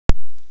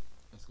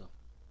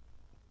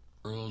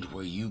World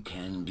where you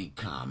can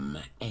become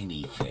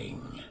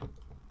anything.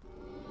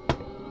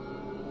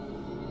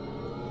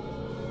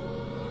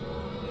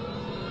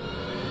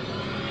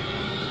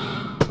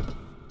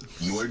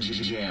 You're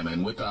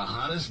jamming with the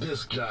hottest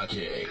disc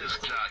jockey.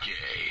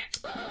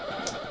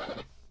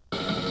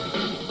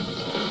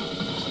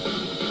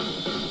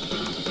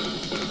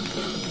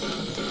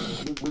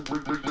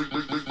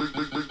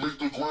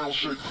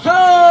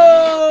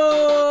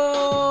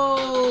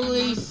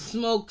 Holy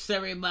smokes,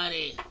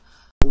 everybody.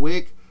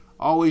 Wick,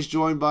 always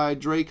joined by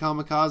Dre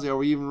Kamikaze. Are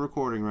we even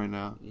recording right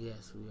now?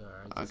 Yes, we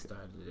are. I just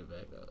started it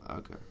back up.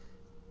 Okay.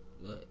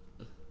 But,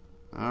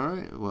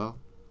 Alright, well,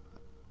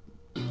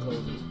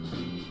 COVID.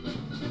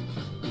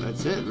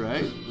 that's it,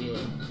 right? Yeah.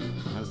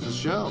 That's the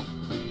show.